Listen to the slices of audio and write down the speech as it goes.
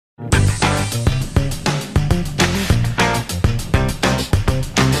Alright,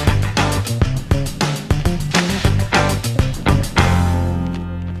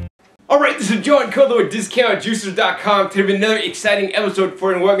 this is John Cutler with DiscountJuicers.com. Today we have another exciting episode for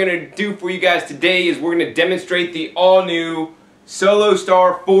you, and what we're going to do for you guys today is we're going to demonstrate the all-new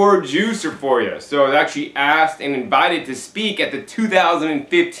Solostar 4 juicer for you. So I was actually asked and invited to speak at the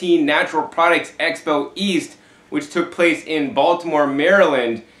 2015 Natural Products Expo East, which took place in Baltimore,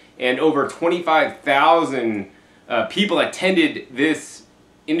 Maryland, and over 25,000 people attended this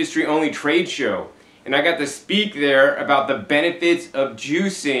industry-only trade show. And I got to speak there about the benefits of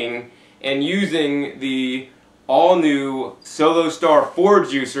juicing and using the all-new Solostar 4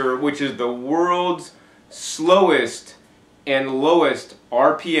 juicer, which is the world's slowest and lowest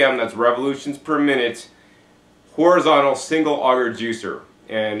RPM, that's revolutions per minute, horizontal single auger juicer.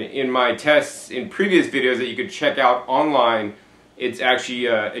 And in my tests in previous videos that you could check out online, it's actually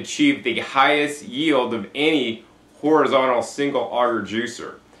achieved the highest yield of any horizontal single auger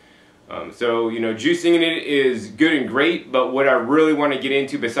juicer. So, you know, juicing in it is good and great, but what I really want to get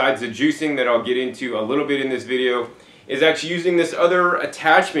into, besides the juicing that I'll get into a little bit in this video, is actually using this other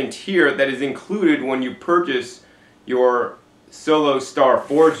attachment here that is included when you purchase your Solostar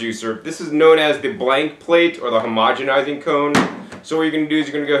 4 juicer. This is known as the blank plate or the homogenizing cone. So what you're going to do is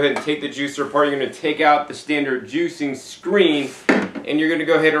you're going to go ahead and take the juicer apart. You're going to take out the standard juicing screen, and you're going to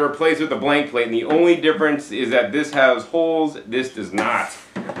go ahead and replace it with a blank plate. And the only difference is that this has holes, this does not.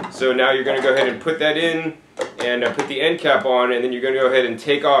 So now you're going to go ahead and put that in and put the end cap on, and then you're going to go ahead and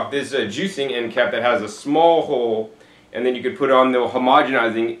take off this juicing end cap that has a small hole, and then you could put on the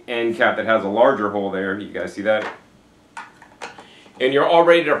homogenizing end cap that has a larger hole there. You guys see that? And you're all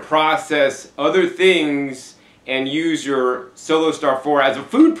ready to process other things and use your Solostar 4 as a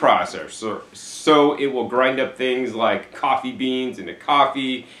food processor. So it will grind up things like coffee beans into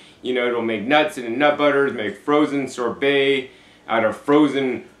coffee. You know, it'll make nuts into nut butters, make frozen sorbet out of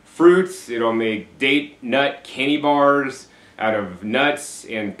frozen fruits. It'll make date nut candy bars out of nuts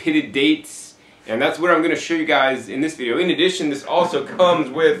and pitted dates. And that's what I'm going to show you guys in this video. In addition, this also comes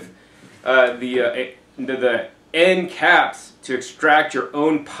with the end caps to extract your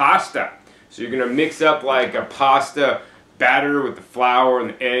own pasta. So you're going to mix up like a pasta batter with the flour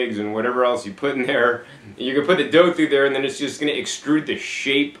and the eggs and whatever else you put in there. And you can put the dough through there, and then it's just going to extrude the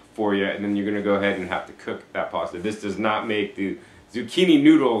shape for you, and then you're going to go ahead and have to cook that pasta. This does not make the zucchini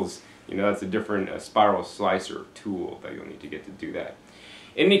noodles. You know, that's a different spiral slicer tool that you'll need to get to do that.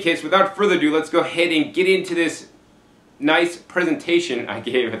 In any case, without further ado, let's go ahead and get into this nice presentation I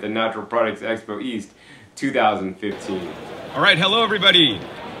gave at the Natural Products Expo East 2015. All right, hello everybody.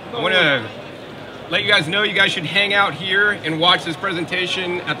 I want to let you guys know you guys should hang out here and watch this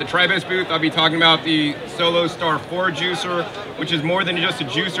presentation at the Tribest booth. I'll be talking about the Solostar 4 juicer, which is more than just a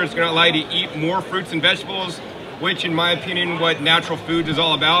juicer. It's going to allow you to eat more fruits and vegetables, which in my opinion what natural foods is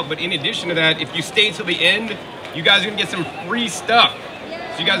all about. But in addition to that, if you stay till the end, you guys are going to get some free stuff.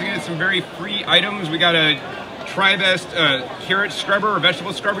 So you guys are going to get some very free items. We got a Tribest carrot scrubber or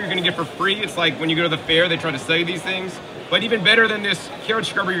vegetable scrubber you're going to get for free. It's like when you go to the fair, they try to sell you these things. But even better than this carrot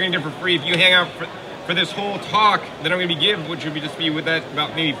scrubber you're going to get for free, if you hang out for this whole talk that I'm going to be giving, which will just be with that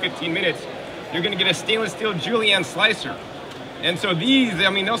about maybe 15 minutes, you're going to get a stainless steel julienne slicer. And so these, I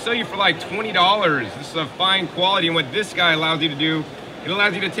mean, they'll sell you for like $20. This is a fine quality, and what this guy allows you to do, it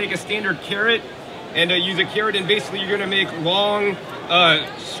allows you to take a standard carrot and use a carrot, and basically you're going to make long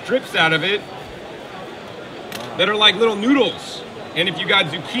strips out of it that are like little noodles. And if you got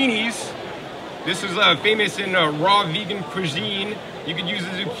zucchinis, this is famous in raw vegan cuisine. You could use a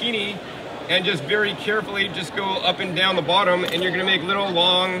zucchini and just very carefully just go up and down the bottom, and you're going to make little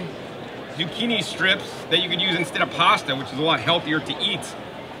long zucchini strips that you could use instead of pasta, which is a lot healthier to eat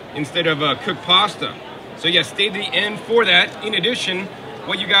instead of cooked pasta. So yeah, stay to the end for that. In addition,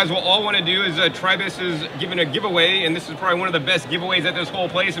 what you guys will all want to do is Tribest is giving a giveaway, and this is probably one of the best giveaways at this whole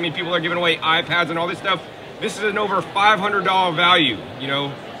place. I mean, people are giving away iPads and all this stuff. This is an over $500 value, you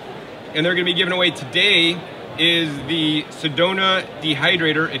know, and they're going to be giving away today is the Sedona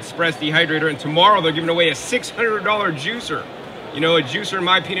dehydrator, express dehydrator, and tomorrow they're giving away a $600 juicer. You know, a juicer, in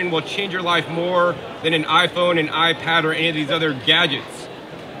my opinion, will change your life more than an iPhone, an iPad, or any of these other gadgets,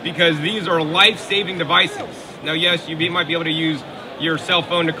 because these are life-saving devices. Now, yes, you might be able to use your cell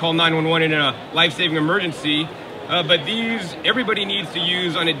phone to call 911 in a life-saving emergency, but these everybody needs to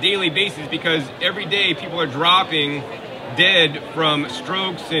use on a daily basis, because every day people are dropping dead from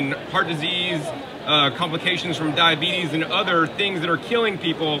strokes and heart disease, complications from diabetes and other things that are killing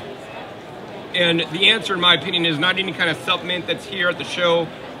people. And the answer, in my opinion, is not any kind of supplement that's here at the show,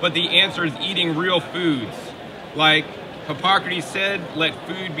 but the answer is eating real foods like Hippocrates said, let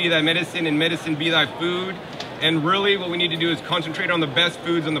food be thy medicine and medicine be thy food. And really what we need to do is concentrate on the best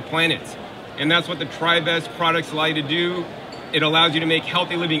foods on the planet. And that's what the TriBest products allow you to do. It allows you to make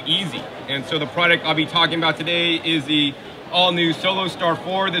healthy living easy. And so the product I'll be talking about today is the all new Solostar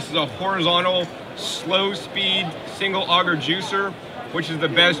 4. This is a horizontal, slow speed, single auger juicer, which is the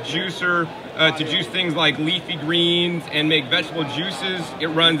best juicer to juice things like leafy greens and make vegetable juices. It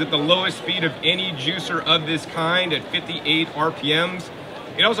runs at the lowest speed of any juicer of this kind at 58 RPMs.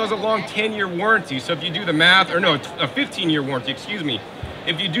 It also has a long 10-year warranty. So if you do the math, or no, a 15-year warranty, excuse me.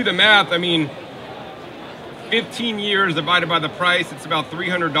 If you do the math, I mean, 15 years divided by the price, it's about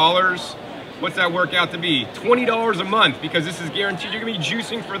 $300. What's that work out to be? $20 a month, because this is guaranteed. You're gonna be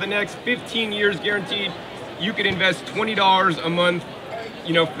juicing for the next 15 years guaranteed. You could invest $20 a month,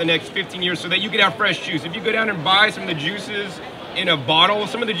 you know, for the next 15 years so that you could have fresh juice. If you go down and buy some of the juices in a bottle,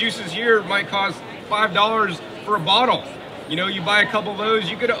 some of the juices here might cost $5 for a bottle. You know, you buy a couple of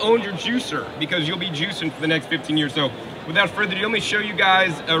those, you could have owned your juicer because you'll be juicing for the next 15 years. So without further ado, let me show you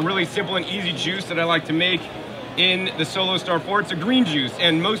guys a really simple and easy juice that I like to make in the Solostar 4. It's a green juice,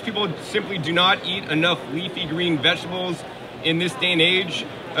 and most people simply do not eat enough leafy green vegetables in this day and age.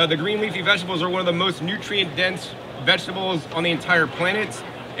 The green leafy vegetables are one of the most nutrient-dense vegetables on the entire planet,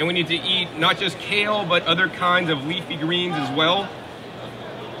 and we need to eat not just kale, but other kinds of leafy greens as well.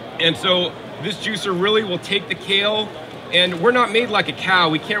 And so this juicer really will take the kale, and we're not made like a cow.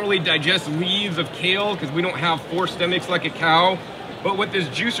 We can't really digest leaves of kale because we don't have 4 stomachs like a cow. But what this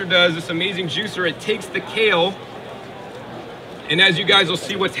juicer does, this amazing juicer, it takes the kale, and as you guys will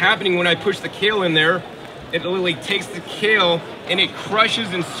see what's happening when I push the kale in there, it literally takes the kale and it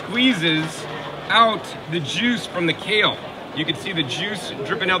crushes and squeezes out the juice from the kale. You can see the juice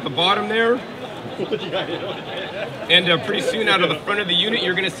dripping out the bottom there. And pretty soon out of the front of the unit,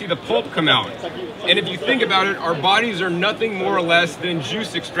 you're gonna see the pulp come out. And if you think about it, our bodies are nothing more or less than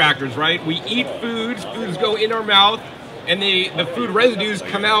juice extractors, right? We eat foods go in our mouth, and the food residues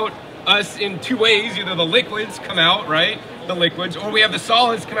come out us in 2 ways. Either the liquids come out, right? The liquids, or we have the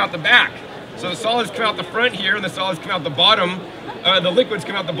solids come out the back. So the solids come out the front here, and the solids come out the bottom. The liquids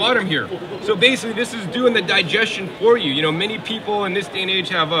come out the bottom here. So basically, this is doing the digestion for you. You know, many people in this day and age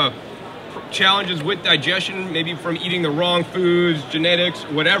have challenges with digestion, maybe from eating the wrong foods, genetics,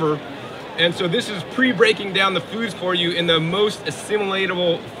 whatever. And so this is pre-breaking down the foods for you in the most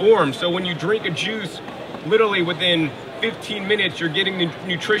assimilatable form. So when you drink a juice, literally within 15 minutes, you're getting the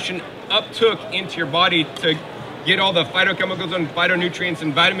nutrition uptook into your body to get all the phytochemicals and phytonutrients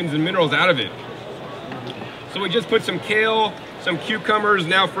and vitamins and minerals out of it. So we just put some kale, some cucumbers.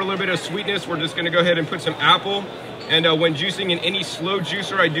 Now for a little bit of sweetness, we're just gonna go ahead and put some apple. And when juicing in any slow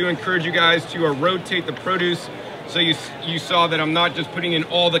juicer, I do encourage you guys to rotate the produce. So you saw that I'm not just putting in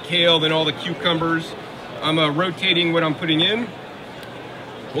all the kale, then all the cucumbers. I'm rotating what I'm putting in.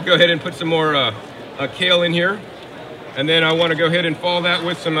 We'll go ahead and put some more kale in here. And then I want to go ahead and follow that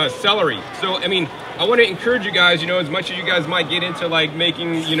with some celery. So, I mean, I want to encourage you guys, you know, as much as you guys might get into like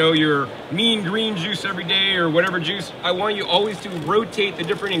making, you know, your mean green juice every day or whatever juice, I want you always to rotate the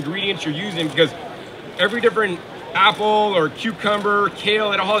different ingredients you're using, because every different apple or cucumber,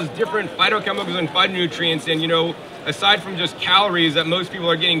 kale, it all has different phytochemicals and phytonutrients. And, you know, aside from just calories, that most people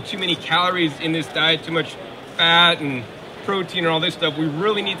are getting too many calories in this diet, too much fat and protein and all this stuff, we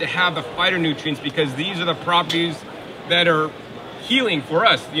really need to have the phytonutrients, because these are the properties that are healing for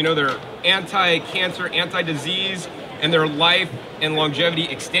us. You know, they're anti-cancer, anti-disease, and their life and longevity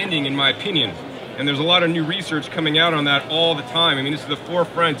extending, in my opinion. And there's a lot of new research coming out on that all the time. I mean, this is the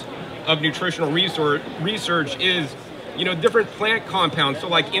forefront of nutritional research is, you know, different plant compounds. So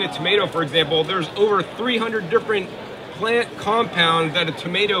like in a tomato, for example, there's over 300 different plant compounds that a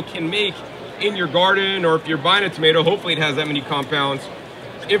tomato can make in your garden, or if you're buying a tomato, hopefully it has that many compounds,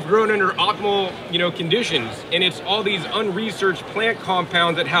 if grown under optimal, you know, conditions. And it's all these unresearched plant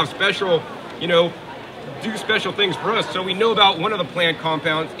compounds that have special, you know, do special things for us. So we know about one of the plant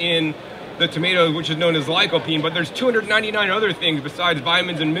compounds in the tomato, which is known as lycopene, but there's 299 other things besides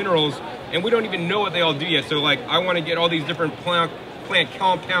vitamins and minerals, and we don't even know what they all do yet. So like, I want to get all these different plant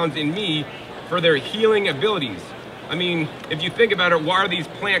compounds in me for their healing abilities. I mean, if you think about it, why are these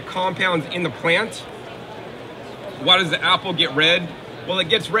plant compounds in the plant? Why does the apple get red? Well, it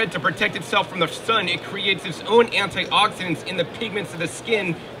gets red to protect itself from the sun. It creates its own antioxidants in the pigments of the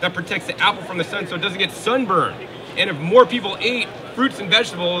skin that protects the apple from the sun so it doesn't get sunburned. And if more people ate fruits and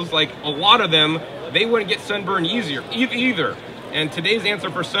vegetables, like a lot of them, they wouldn't get sunburn either. And today's answer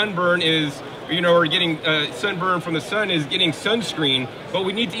for sunburn is, you know, or getting sunburn from the sun is getting sunscreen. But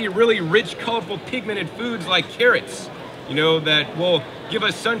we need to eat really rich, colorful, pigmented foods like carrots, you know, that will give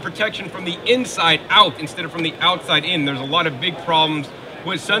us sun protection from the inside out instead of from the outside in. There's a lot of big problems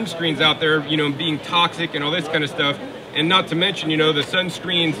with sunscreens out there, you know, being toxic and all this kind of stuff. And not to mention, you know, the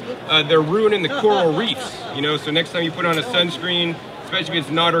sunscreens, they're ruining the coral reefs, you know. So next time you put on a sunscreen, especially if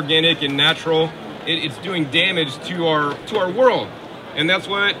it's not organic and natural, it's doing damage to our world. And that's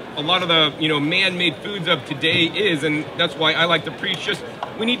what a lot of the, you know, man-made foods of today is. And that's why I like to preach just,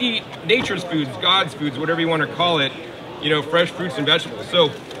 we need to eat nature's foods, God's foods, whatever you want to call it, you know, fresh fruits and vegetables.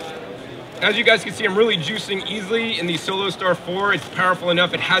 So as you guys can see, I'm really juicing easily in the Solostar 4. It's powerful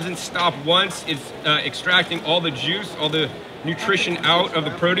enough. It hasn't stopped once. It's extracting all the juice, all the nutrition out of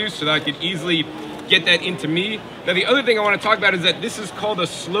the produce so that I could easily get that into me. Now, the other thing I want to talk about is that this is called a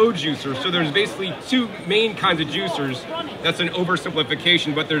slow juicer. So there's basically two main kinds of juicers. That's an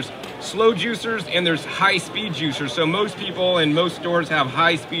oversimplification, but there's slow juicers and there's high-speed juicers. So most people and most stores have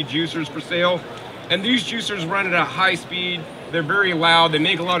high-speed juicers for sale. And these juicers run at a high speed. They're very loud. They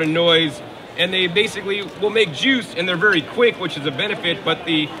make a lot of noise. And they basically will make juice, and they're very quick, which is a benefit. But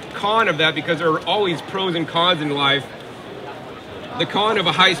the con of that, because there are always pros and cons in life, the con of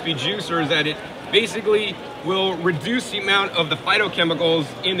a high-speed juicer is that it basically will reduce the amount of the phytochemicals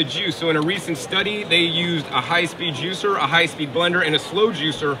in the juice. So in a recent study, they used a high-speed juicer, a high-speed blender, and a slow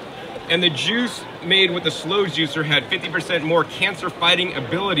juicer. And the juice made with the slow juicer had 50% more cancer-fighting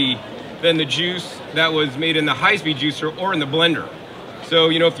ability than the juice that was made in the high-speed juicer or in the blender. So,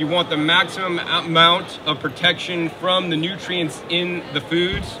 you know, if you want the maximum amount of protection from the nutrients in the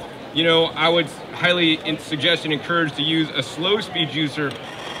foods, you know, I would highly suggest and encourage to use a slow-speed juicer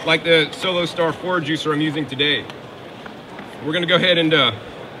like the Solostar 4 juicer I'm using today. We're gonna go ahead and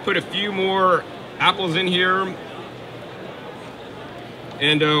put a few more apples in here,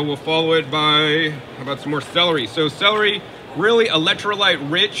 and we'll follow it by, how about some more celery? So celery, really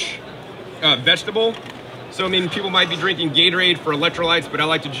electrolyte-rich vegetable. So I mean, people might be drinking Gatorade for electrolytes, but I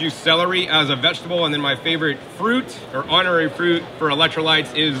like to juice celery as a vegetable. And then my favorite fruit or honorary fruit for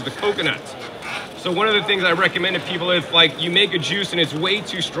electrolytes is the coconut. So one of the things I recommend to people, if like you make a juice and it's way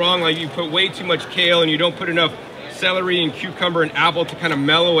too strong, like you put way too much kale and you don't put enough celery and cucumber and apple to kind of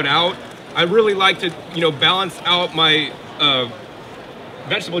mellow it out, I really like to, you know, balance out my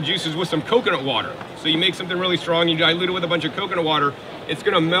vegetable juices with some coconut water. So you make something really strong, you dilute it with a bunch of coconut water, it's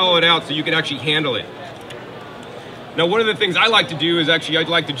gonna mellow it out so you can actually handle it. Now, one of the things I like to do is actually, I'd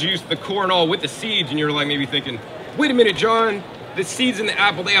like to juice the core and all with the seeds, and you're like maybe thinking, wait a minute, John, the seeds in the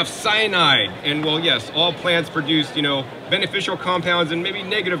apple, they have cyanide. And well, yes, all plants produce, you know, beneficial compounds and maybe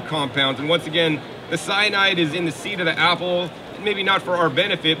negative compounds. And once again, the cyanide is in the seed of the apple, maybe not for our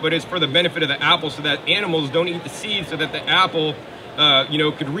benefit, but it's for the benefit of the apple so that animals don't eat the seeds so that the apple, you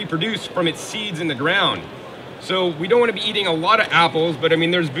know, could reproduce from its seeds in the ground. So we don't want to be eating a lot of apples, but I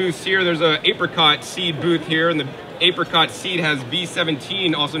mean, there's booths here. There's a apricot seed booth here, and the apricot seed has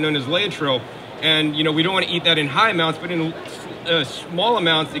B17, also known as Laetrile. And you know, we don't want to eat that in high amounts, but in small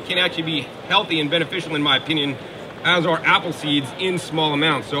amounts, it can actually be healthy and beneficial, in my opinion, as are apple seeds in small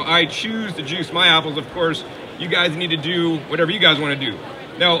amounts. So I choose to juice my apples. Of course, you guys need to do whatever you guys want to do.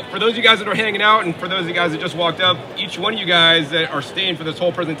 Now, for those of you guys that are hanging out, and for those of you guys that just walked up, each one of you guys that are staying for this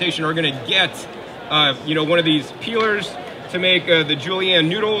whole presentation are going to get you know, one of these peelers to make the julienne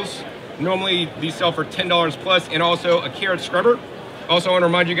noodles. Normally these sell for $10 plus, and also a carrot scrubber. Also, I want to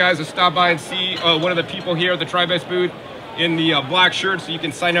remind you guys to stop by and see one of the people here at the TriBest booth in the black shirt so you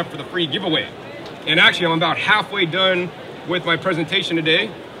can sign up for the free giveaway. And actually, I'm about halfway done with my presentation today.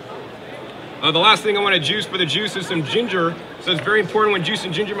 The last thing I want to juice for the juice is some ginger. So it's very important when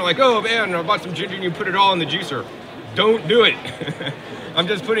juicing ginger, you're like, oh man, I bought some ginger, and you put it all in the juicer. Don't do it. I'm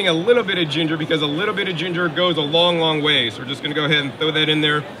just putting a little bit of ginger because a little bit of ginger goes a long, long way. So we're just gonna go ahead and throw that in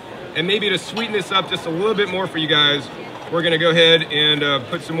there. And maybe to sweeten this up just a little bit more for you guys, we're gonna go ahead and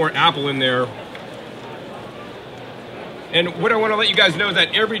put some more apple in there. And what I wanna let you guys know is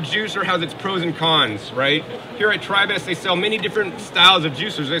that every juicer has its pros and cons, right? Here at TriBest, they sell many different styles of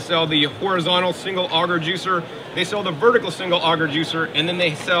juicers. They sell the horizontal single auger juicer, they sell the vertical single auger juicer, and then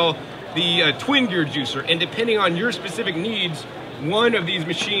they sell the twin gear juicer. And depending on your specific needs, one of these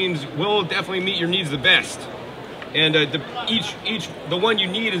machines will definitely meet your needs the best. And the one you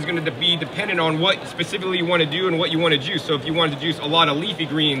need is going to be dependent on what specifically you want to do and what you want to juice. So if you wanted to juice a lot of leafy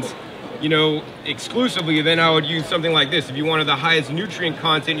greens, you know, exclusively, then I would use something like this. If you wanted the highest nutrient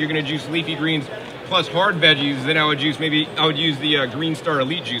content, you're going to juice leafy greens plus hard veggies, then I would use the Green Star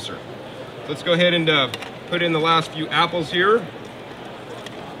Elite juicer. So let's go ahead and put in the last few apples here,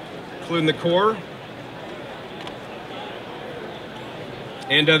 including the core.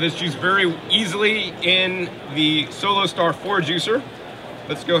 And this juice very easily in the Solostar 4 juicer.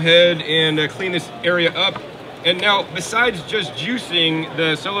 Let's go ahead and clean this area up. And now, besides just juicing,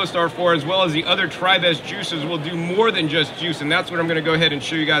 the Solostar 4 as well as the other Tri-Best juices will do more than just juice, and that's what I'm going to go ahead and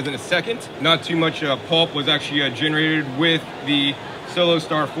show you guys in a second. Not too much pulp was actually generated with the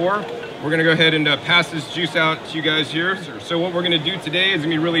Solostar 4. We're going to go ahead and pass this juice out to you guys here. So what we're going to do today is going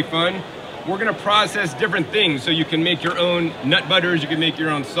to be really fun. We're going to process different things, so you can make your own nut butters, you can make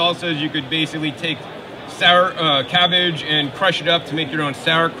your own salsas, you could basically take sour cabbage and crush it up to make your own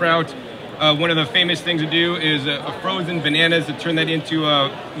sauerkraut. One of the famous things to do is frozen bananas to turn that into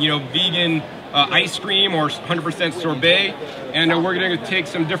vegan ice cream or 100% sorbet. And we're going to take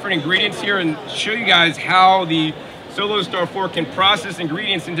some different ingredients here and show you guys how the Solostar 4 can process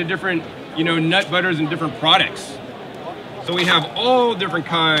ingredients into different nut butters and different products. So we have all different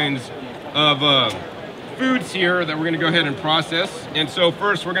kinds of foods here that we're going to go ahead and process. And so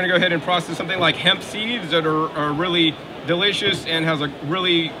first we're going to go ahead and process something like hemp seeds that are really delicious and has a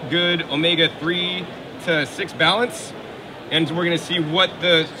really good omega-3 to 6 balance. And so we're going to see what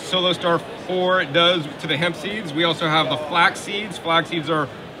the Solostar 4 does to the hemp seeds. We also have the flax seeds. Flax seeds are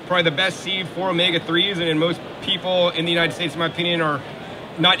probably the best seed for omega-3s, and most people in the United States, in my opinion, are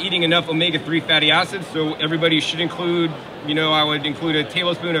not eating enough omega-3 fatty acids. So everybody should include, I would include a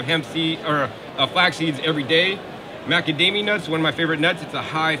tablespoon of hemp seed or flax seeds every day. Macadamia nuts, one of my favorite nuts. It's a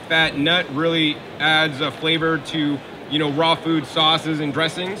high-fat nut, really adds a flavor to raw food sauces and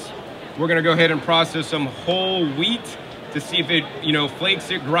dressings. We're going to go ahead and process some whole wheat to see if it flakes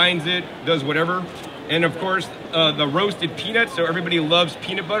it, grinds it, does whatever. And of course the roasted peanuts. So everybody loves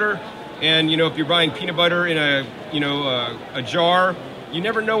peanut butter, and if you're buying peanut butter in a jar, you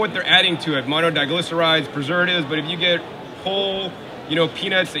never know what they're adding to it, monodiglycerides, preservatives. But if you get whole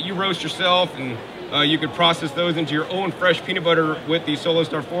peanuts that you roast yourself, and you could process those into your own fresh peanut butter with the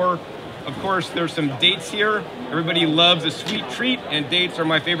Solostar 4. Of course, there's some dates here. Everybody loves a sweet treat, and dates are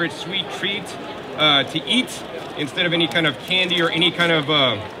my favorite sweet treat to eat instead of any kind of candy or any kind of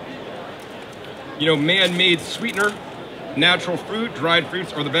man-made sweetener. Natural fruit, dried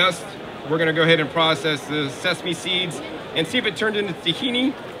fruits are the best. We're going to go ahead and process the sesame seeds and see if it turns into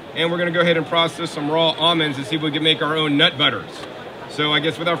tahini. And we're going to go ahead and process some raw almonds and see if we can make our own nut butters. So I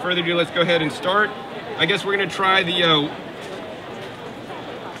guess without further ado, let's go ahead and start. I guess we're going to try the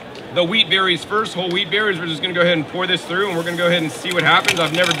wheat berries first, whole wheat berries. We're just going to go ahead and pour this through, and we're going to go ahead and see what happens.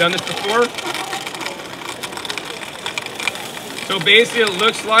 I've never done this before. So basically it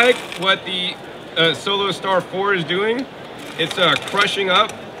looks like what the Solostar 4 is doing. It's crushing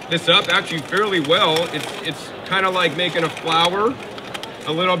this up actually fairly well. It's kind of like making a flour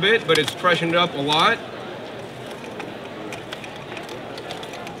a little bit, but it's crushing it up a lot.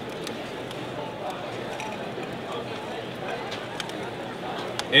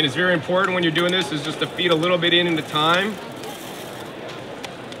 And it's very important when you're doing this is just to feed a little bit in at a time.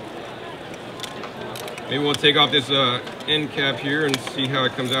 Maybe we'll take off this end cap here and see how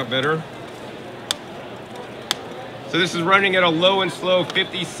it comes out better. So this is running at a low and slow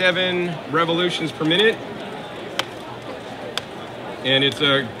 57 revolutions per minute. And it's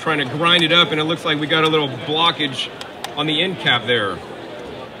trying to grind it up, and it looks like we got a little blockage on the end cap there.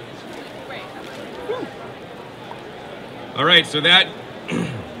 All right, so that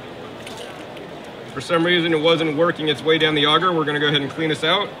for some reason it wasn't working its way down the auger. We're going to go ahead and clean this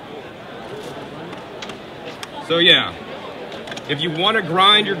out. So yeah, if you want to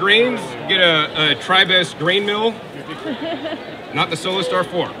grind your grains, get a Tri-Best grain mill, not the Solostar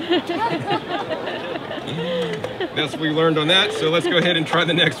 4. That's what we learned on that. So let's go ahead and try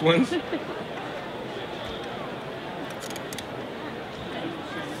the next ones.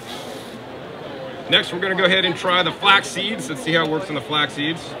 Next, we're going to go ahead and try the flax seeds. Let's see how it works on the flax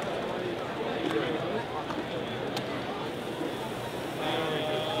seeds.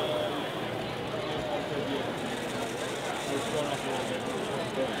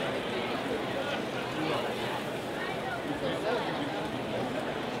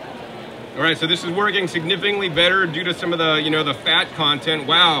 All right, so this is working significantly better due to some of the, the fat content.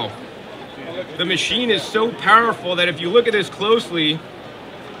 Wow. The machine is so powerful that if you look at this closely,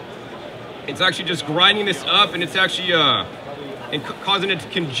 it's actually just grinding this up, and it's actually and causing it to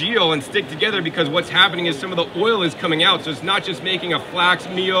congeal and stick together, because what's happening is some of the oil is coming out. So it's not just making a flax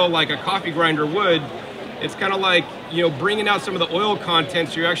meal like a coffee grinder would. It's kind of like, bringing out some of the oil content,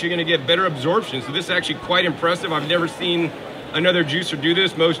 so you're actually going to get better absorption. So this is actually quite impressive. I've never seen another juicer do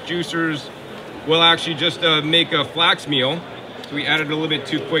this. Most juicers will actually just make a flax meal. So we added a little bit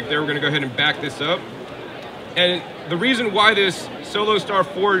too quick there. We're going to go ahead and back this up. And the reason why this Solostar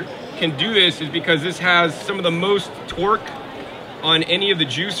 4 can do this is because this has some of the most torque on any of the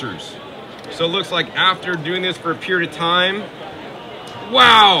juicers. So it looks like after doing this for a period of time,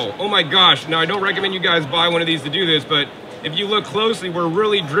 Wow, oh my gosh. Now I don't recommend you guys buy one of these to do this, but if you look closely, we're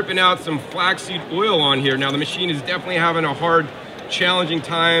really dripping out some flaxseed oil on here. Now the machine is definitely having a hard, challenging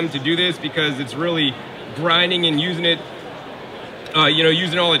time to do this because it's really grinding and using it,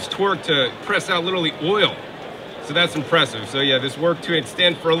 using all its torque to press out literally oil. So that's impressive. So yeah, this worked to an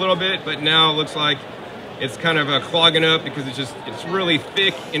extent for a little bit, but now it looks like it's kind of clogging up because it's really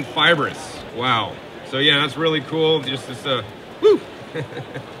thick and fibrous. Wow. So yeah, that's really cool. Just this, woo.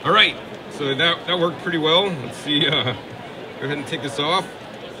 All right, so that worked pretty well. Let's see, go ahead and take this off.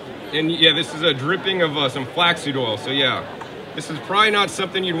 And yeah, this is a dripping of some flaxseed oil. So yeah, this is probably not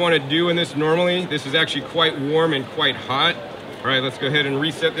something you'd want to do in this normally. This is actually quite warm and quite hot. All right, let's go ahead and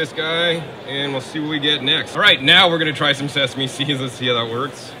reset this guy and we'll see what we get next. All right, now we're gonna try some sesame seeds. Let's see how that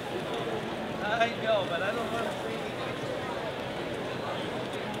works. I know, but I don't want to see it.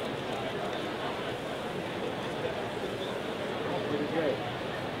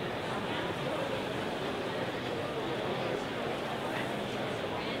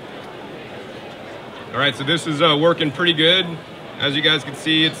 All right, so this is working pretty good. As you guys can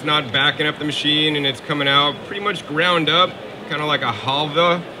see, it's not backing up the machine and it's coming out pretty much ground up, kind of like a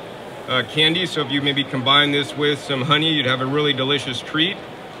halva candy. So if you maybe combine this with some honey, you'd have a really delicious treat.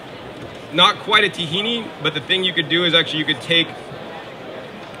 Not quite a tahini, but the thing you could do is actually you could take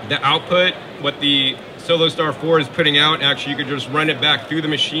the output, what the Solostar 4 is putting out, and actually you could just run it back through the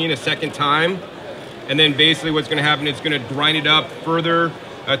machine a second time. And then basically what's gonna happen, it's gonna grind it up further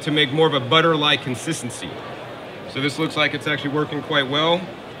to make more of a butter-like consistency. So this looks like it's actually working quite well.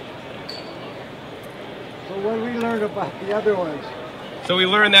 So what did we learn about the other ones? So we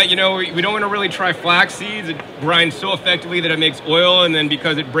learned that, we don't want to really try flax seeds. It grinds so effectively that it makes oil, and then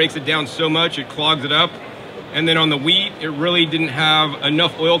because it breaks it down so much, it clogs it up. And then on the wheat, it really didn't have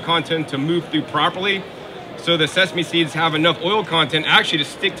enough oil content to move through properly. So the sesame seeds have enough oil content actually to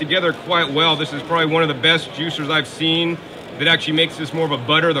stick together quite well. This is probably one of the best juicers I've seen that actually makes this more of a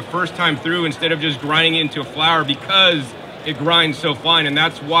butter the first time through instead of just grinding it into a flour because it grinds so fine. And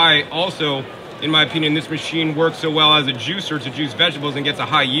that's why also, in my opinion, this machine works so well as a juicer to juice vegetables and gets a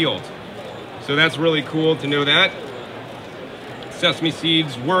high yield. So that's really cool to know that. Sesame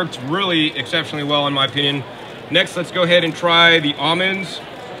seeds worked really exceptionally well in my opinion. Next, let's go ahead and try the almonds,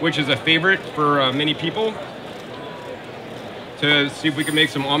 which is a favorite for many people, to see if we can make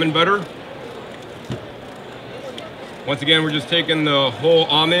some almond butter. Once again, we're just taking the whole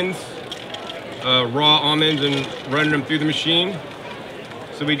almonds, raw almonds, and running them through the machine.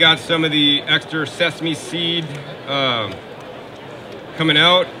 So we got some of the extra sesame seed coming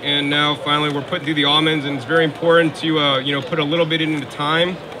out, and now finally we're putting through the almonds, and it's very important to put a little bit in at a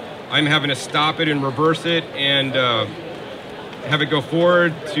time. I'm having to stop it and reverse it and have it go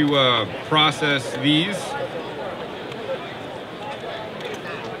forward to process these.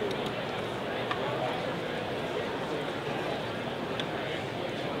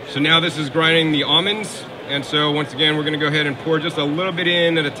 So now this is grinding the almonds, and so once again we're going to go ahead and pour just a little bit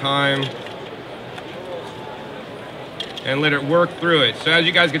in at a time and let it work through it. So as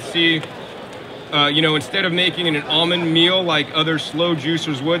you guys can see, instead of making it an almond meal like other slow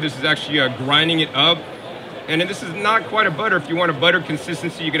juicers would, this is actually grinding it up. And then this is not quite a butter. If you want a butter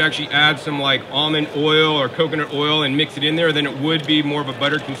consistency, you could actually add some like almond oil or coconut oil and mix it in there, then it would be more of a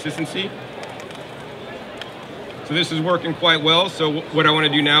butter consistency. So this is working quite well. So what I want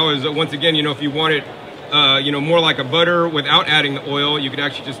to do now is, once again, if you want it, more like a butter without adding the oil, you could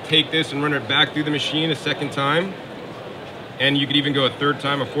actually just take this and run it back through the machine a second time. And you could even go a third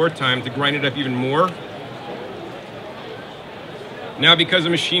time, a fourth time to grind it up even more. Now, because the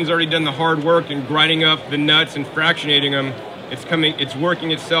machine's already done the hard work in grinding up the nuts and fractionating them, it's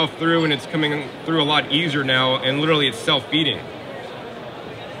working itself through, and it's coming through a lot easier now, and literally it's self-feeding.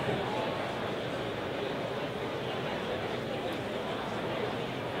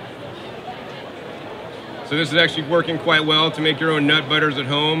 So this is actually working quite well to make your own nut butters at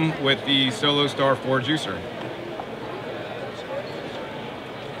home with the Solostar 4 juicer.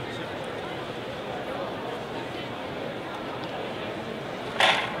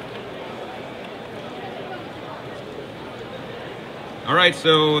 All right,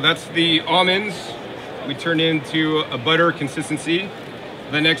 so that's the almonds. We turned into a butter consistency.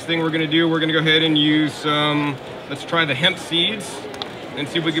 The next thing we're gonna do, we're gonna go ahead and use let's try the hemp seeds and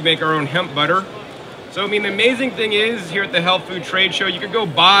see if we can make our own hemp butter. So, the amazing thing is, here at the Health Food Trade Show, you could go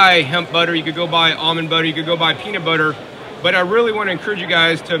buy hemp butter, you could go buy almond butter, you could go buy peanut butter, but I really want to encourage you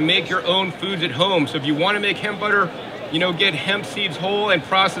guys to make your own foods at home. So if you want to make hemp butter, get hemp seeds whole and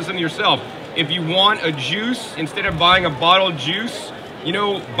process them yourself. If you want a juice, instead of buying a bottled juice,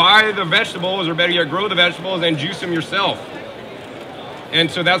 buy the vegetables, or better yet, grow the vegetables and juice them yourself. And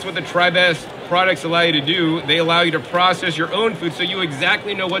so that's what the TriBest products allow you to do. They allow you to process your own food so you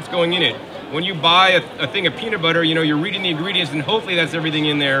exactly know what's going in it. When you buy a thing of peanut butter, you know, you're reading the ingredients and hopefully that's everything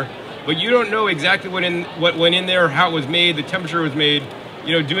in there, but you don't know exactly what went in there, how it was made, the temperature it was made.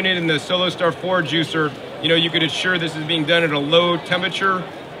 You know, doing it in the Solostar 4 juicer, you know, you could assure this is being done at a low temperature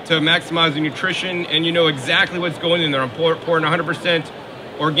to maximize the nutrition, and you know exactly what's going in there. I'm pouring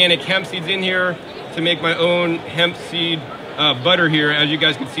 100% organic hemp seeds in here to make my own hemp seed butter here. As you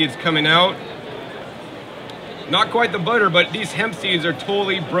guys can see, it's coming out. Not quite the butter, but these hemp seeds are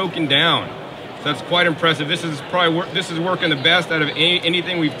totally broken down. So that's quite impressive. This is working the best out of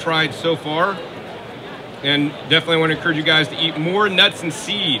anything we've tried so far. And definitely want to encourage you guys to eat more nuts and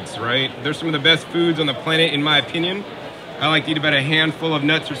seeds, right? They're some of the best foods on the planet, in my opinion. I like to eat about a handful of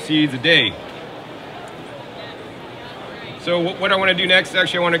nuts or seeds a day. So what I want to do next,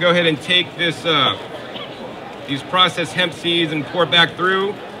 actually, I want to go ahead and take this, these processed hemp seeds and pour it back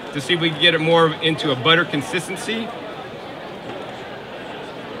through to see if we can get it more into a butter consistency.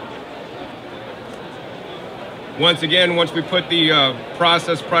 Once we put the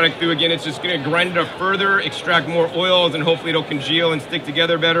processed product through again, it's just going to grind it up further, extract more oils, and hopefully it'll congeal and stick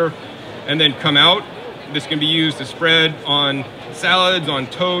together better, and then come out. This can be used to spread on salads, on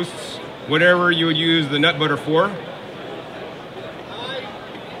toasts, whatever you would use the nut butter for.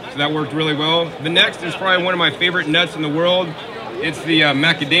 So that worked really well. The next is probably one of my favorite nuts in the world. It's the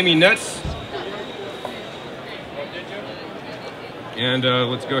Macadamia Nuts. And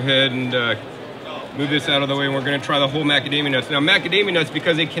let's go ahead and move this out of the way, and we're going to try the whole macadamia nuts. Now, macadamia nuts,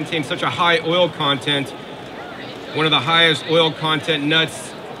 because they contain such a high oil content, one of the highest oil content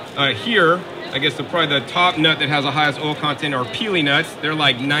nuts here, I guess probably the top nut that has the highest oil content are peely nuts. They're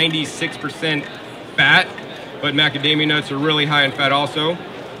like 96% fat, but macadamia nuts are really high in fat also.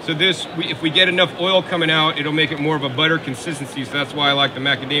 So this, if we get enough oil coming out, it'll make it more of a butter consistency. So that's why I like the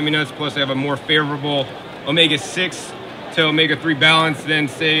macadamia nuts. Plus, they have a more favorable omega-6 to omega-3 balance than,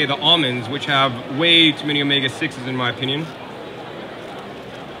 say, the almonds, which have way too many omega-6s in my opinion.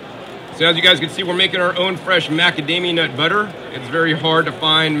 So as you guys can see, we're making our own fresh macadamia nut butter. It's very hard to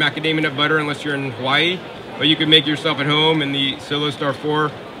find macadamia nut butter unless you're in Hawaii, but you can make it yourself at home in the Solostar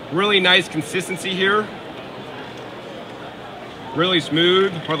 4. Really nice consistency here. Really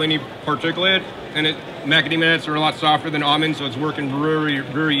smooth, hardly any particulate, and macadamia nuts are a lot softer than almonds, so it's working very,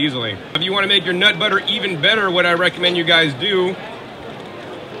 very easily. If you want to make your nut butter even better, what I recommend you guys do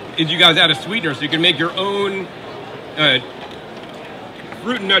is you guys add a sweetener, so you can make your own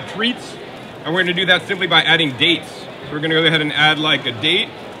fruit and nut treats, and we're going to do that simply by adding dates. So we're going to go ahead and add like a date,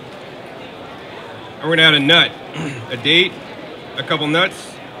 and we're going to add a nut, a date, a couple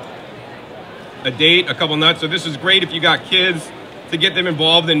nuts, a date, a couple nuts. So this is great if you got kids, to get them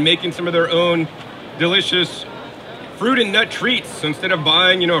involved in making some of their own delicious fruit and nut treats. So instead of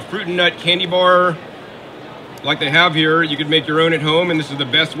buying, you know, a fruit and nut candy bar like they have here, you could make your own at home, and this is the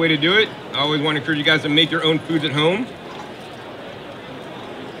best way to do it. I always want to encourage you guys to make your own foods at home.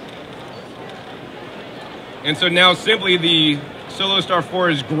 And so now simply the Solostar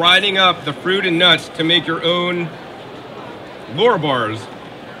 4 is grinding up the fruit and nuts to make your own Lora bars.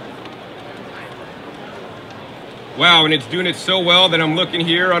 Wow, and it's doing it so well that I'm looking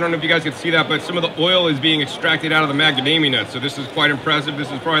here. I don't know if you guys can see that, but some of the oil is being extracted out of the macadamia nuts. So this is quite impressive. This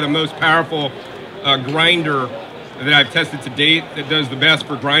is probably the most powerful grinder that I've tested to date that does the best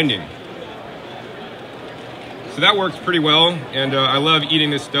for grinding. So that works pretty well, and I love eating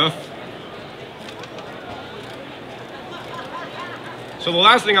this stuff. So the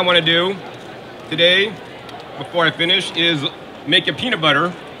last thing I want to do today, before I finish, is make a peanut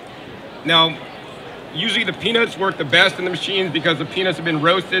butter. Now, usually the peanuts work the best in the machines because the peanuts have been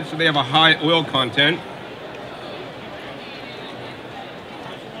roasted, so they have a high oil content.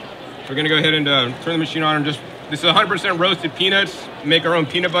 So we're gonna go ahead and turn the machine on and this is 100% roasted peanuts, make our own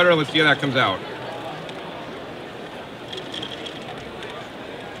peanut butter. Let's see how that comes out.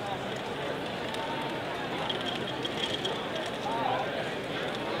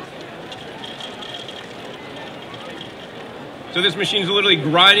 So this machine's literally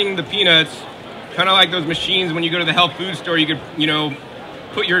grinding the peanuts, kind of like those machines when you go to the health food store, you could, you know,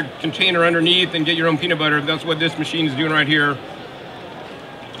 put your container underneath and get your own peanut butter. That's what this machine is doing right here.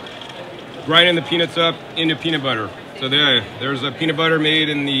 Grinding the peanuts up into peanut butter. So there's a peanut butter made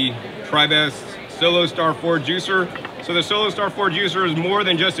in the TriBest Solostar 4 juicer. So the Solostar 4 juicer is more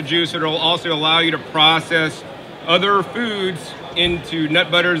than just a juicer. It'll also allow you to process other foods into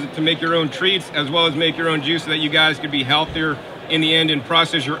nut butters to make your own treats, as well as make your own juice so that you guys could be healthier in the end and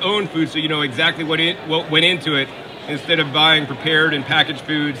process your own food so you know exactly what went into it instead of buying prepared and packaged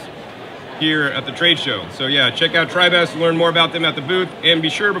foods here at the trade show. So yeah, check out Tribest, learn more about them at the booth, and be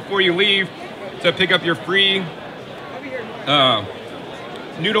sure before you leave to pick up your free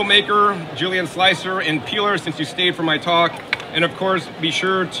noodle maker, julienne slicer, and peeler since you stayed for my talk. And of course, be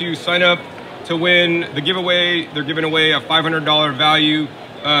sure to sign up to win the giveaway. They're giving away a $500 value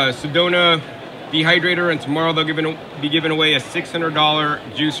Sedona dehydrator, and tomorrow they'll be giving away a $600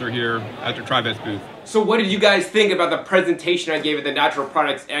 juicer here at the Tribest booth. So what did you guys think about the presentation I gave at the Natural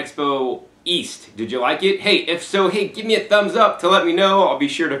Products Expo East? Did you like it? Hey, if so, hey, give me a thumbs up to let me know. I'll be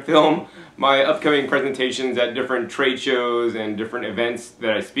sure to film my upcoming presentations at different trade shows and different events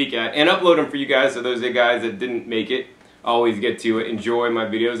that I speak at and upload them for you guys, so those are the guys that didn't make it always get to enjoy my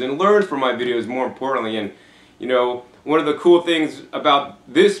videos and learn from my videos more importantly. And you know, one of the cool things about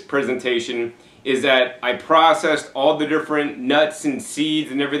this presentation is that I processed all the different nuts and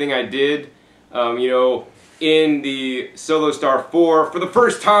seeds and everything I did, you know, in the Solostar 4 for the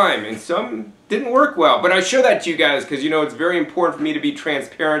first time, and some didn't work well. But I show that to you guys because, you know, it's very important for me to be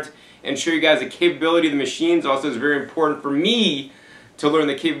transparent and show you guys the capability of the machines. Also, it's very important for me to learn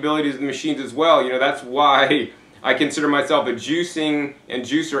the capabilities of the machines as well. You know, that's why I consider myself a juicing and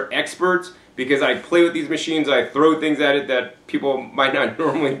juicer expert, because I play with these machines, I throw things at it that people might not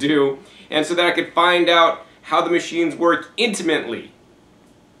normally do, and so that I could find out how the machines work intimately,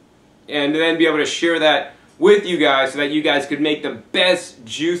 and then be able to share that with you guys so that you guys could make the best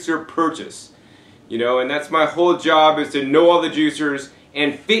juicer purchase. You know, and that's my whole job, is to know all the juicers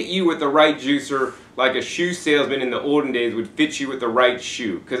and fit you with the right juicer, like a shoe salesman in the olden days would fit you with the right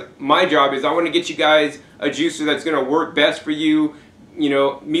shoe. Because my job is I want to get you guys a juicer that's going to work best for you, you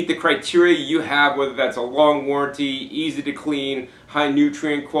know, meet the criteria you have, whether that's a long warranty, easy to clean, high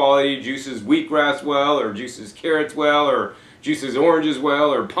nutrient quality, juices wheatgrass well, or juices carrots well, or juices oranges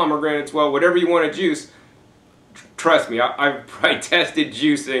well, or pomegranates well, whatever you want to juice. Trust me, I've probably tested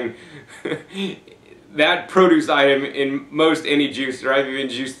juicing that produce item in most any juicer. I've even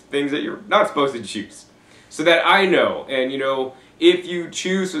juiced things that you're not supposed to juice, so that I know. And you know, if you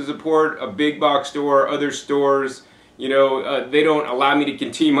choose to support a big box store, other stores, you know, they don't allow me to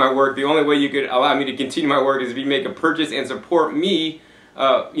continue my work. The only way you could allow me to continue my work is if you make a purchase and support me,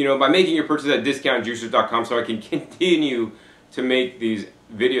 you know, by making your purchase at discountjuicers.com, so I can continue to make these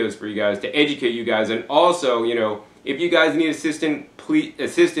videos for you guys, to educate you guys. And also, you know, if you guys need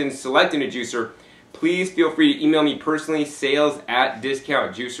assistance selecting a juicer, please feel free to email me personally,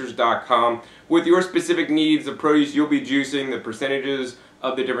 sales@discountjuicers.com, with your specific needs, the produce you'll be juicing, the percentages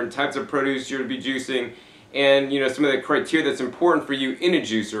of the different types of produce you'll be juicing, and you know, some of the criteria that's important for you in a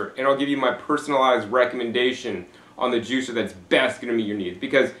juicer, and I'll give you my personalized recommendation on the juicer that's best going to meet your needs.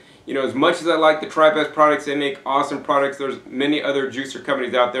 Because you know, as much as I like the Tribest products, they make awesome products, there's many other juicer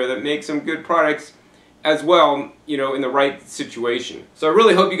companies out there that make some good products as well, you know, in the right situation. So I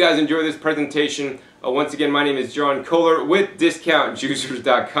really hope you guys enjoy this presentation. Once again, my name is John Kohler with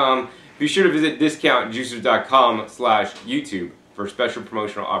discountjuicers.com. Be sure to visit discountjuicers.com/YouTube for special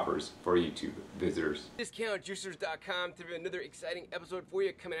promotional offers for YouTube visitors. Discountjuicers.com to another exciting episode for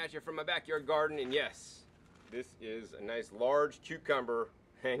you, coming at you from my backyard garden. And yes, this is a nice large cucumber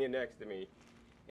hanging next to me.